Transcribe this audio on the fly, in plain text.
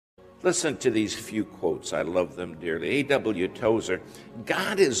Listen to these few quotes. I love them dearly. A.W. Tozer,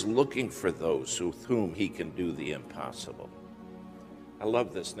 God is looking for those with whom he can do the impossible. I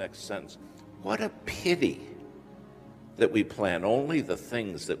love this next sentence. What a pity that we plan only the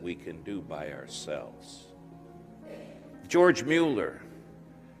things that we can do by ourselves. George Mueller,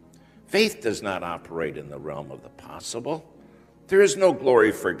 faith does not operate in the realm of the possible. There is no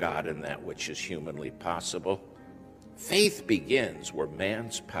glory for God in that which is humanly possible. Faith begins where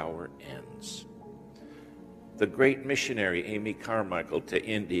man's power ends. The great missionary Amy Carmichael to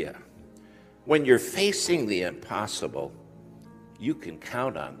India. When you're facing the impossible, you can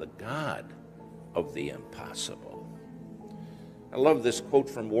count on the God of the impossible. I love this quote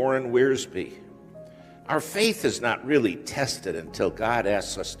from Warren Wiersbe. Our faith is not really tested until God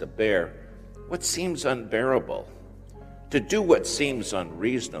asks us to bear what seems unbearable, to do what seems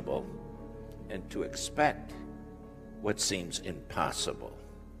unreasonable, and to expect what seems impossible.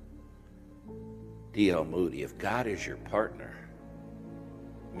 D.L. Moody, if God is your partner,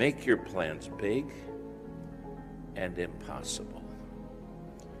 make your plans big and impossible.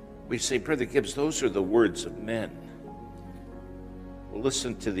 We say, Brother Gibbs, those are the words of men. Well,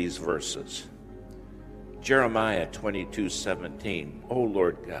 listen to these verses. Jeremiah 22:17. O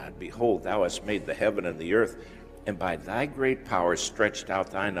Lord God, behold, thou hast made the heaven and the earth, and by thy great power stretched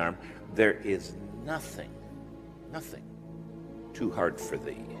out thine arm. There is nothing too hard for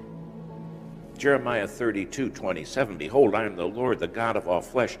thee. Jeremiah 32:27. Behold, I am the Lord, the God of all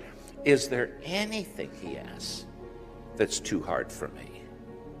flesh. Is there anything, he asks, that's too hard for me?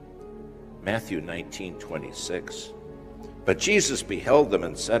 Matthew 19:26. But Jesus beheld them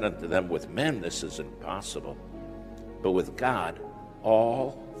and said unto them, with men this is impossible, but with God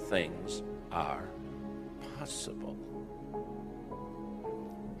all things are possible.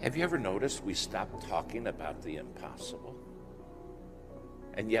 Have you ever noticed we stopped talking about the impossible?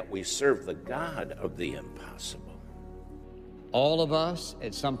 And yet we serve the God of the impossible. All of us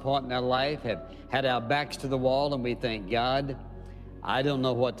at some point in our life have had our backs to the wall and we think, God, I don't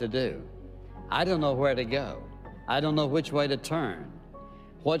know what to do. I don't know where to go. I don't know which way to turn.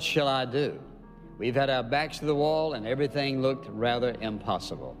 What shall I do? We've had our backs to the wall and everything looked rather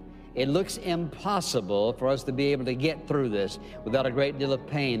impossible. It looks impossible for us to be able to get through this without a great deal of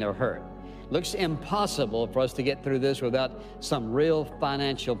pain or hurt. It looks impossible for us to get through this without some real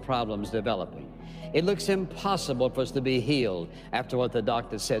financial problems developing. It looks impossible for us to be healed after what the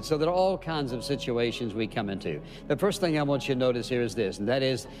doctor said. So there are all kinds of situations we come into. The first thing I want you to notice here is this, and that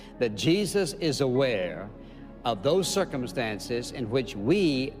is that Jesus is aware of those circumstances in which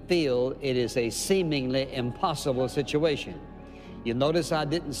we feel it is a seemingly impossible situation. You notice I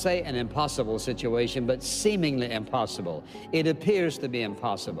didn't say an impossible situation, but seemingly impossible. It appears to be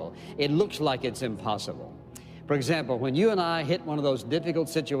impossible. It looks like it's impossible. For example, when you and I hit one of those difficult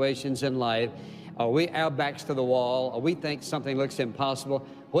situations in life, or our backs to the wall, or we think something looks impossible,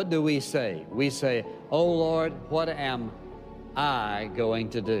 what do we say? We say, oh Lord, what am I going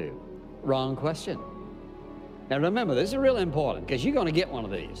to do? Wrong question. Now remember, this is really important because you're going to get one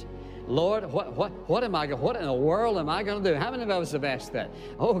of these. Lord, what in the world am I going to do? How many of us have asked that?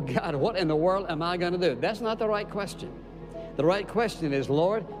 Oh God, what in the world am I going to do? That's not the right question. The right question is,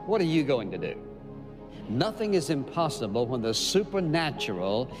 Lord, what are you going to do? Nothing is impossible when the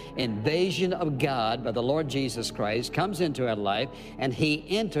supernatural invasion of God by the Lord Jesus Christ comes into our life and he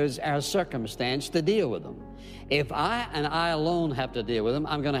enters our circumstance to deal with them. If I and I alone have to deal with them,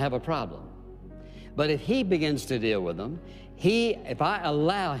 I'm going to have a problem. But if he begins to deal with them, if I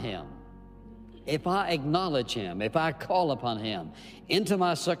allow him, if I acknowledge him, if I call upon him into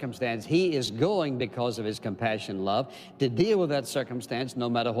my circumstance, he is going, because of his compassion and love, to deal with that circumstance no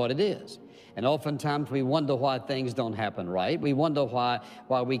matter what it is. And oftentimes we wonder why things don't happen right. We wonder why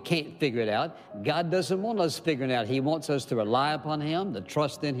we can't figure it out. God doesn't want us figuring it out. He wants us to rely upon him, to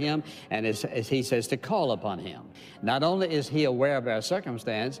trust in him, and as he says, to call upon him. Not only is he aware of our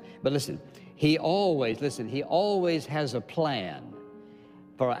circumstance, but listen, he always has a plan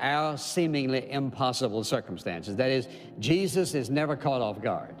for our seemingly impossible circumstances. That is, Jesus is never caught off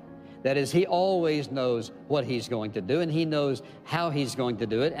guard. That is, he always knows what he's going to do, and he knows how he's going to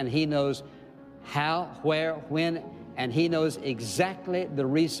do it, and he knows how, where, when, and he knows exactly the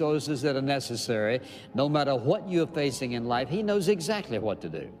resources that are necessary. No matter what you're facing in life, he knows exactly what to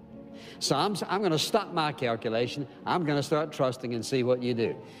do. So I'm going to stop my calculation. I'm going to start trusting and see what you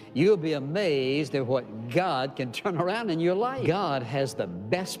do. You'll be amazed at what God can turn around in your life. God has the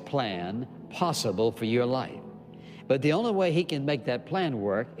best plan possible for your life. But the only way he can make that plan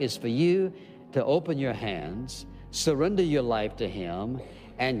work is for you to open your hands, surrender your life to him,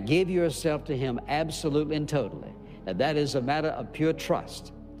 and give yourself to him absolutely and totally. Now, that is a matter of pure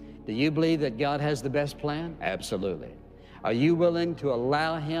trust. Do you believe that God has the best plan? Absolutely. Are you willing to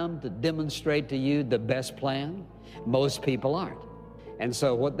allow Him to demonstrate to you the best plan? Most people aren't. And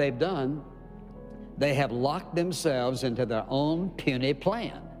so what they've done, they have locked themselves into their own puny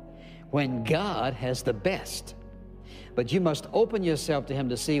plan when God has the best. But you must open yourself to Him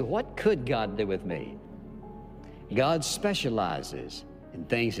to see, what could God do with me? God specializes in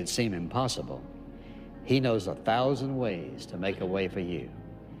things that seem impossible. He knows 1,000 ways to make a way for you.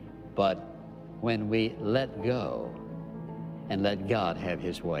 But when we let go and let God have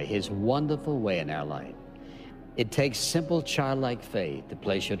His way, His wonderful way in our life, it takes simple childlike faith to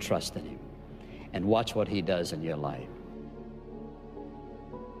place your trust in Him and watch what He does in your life.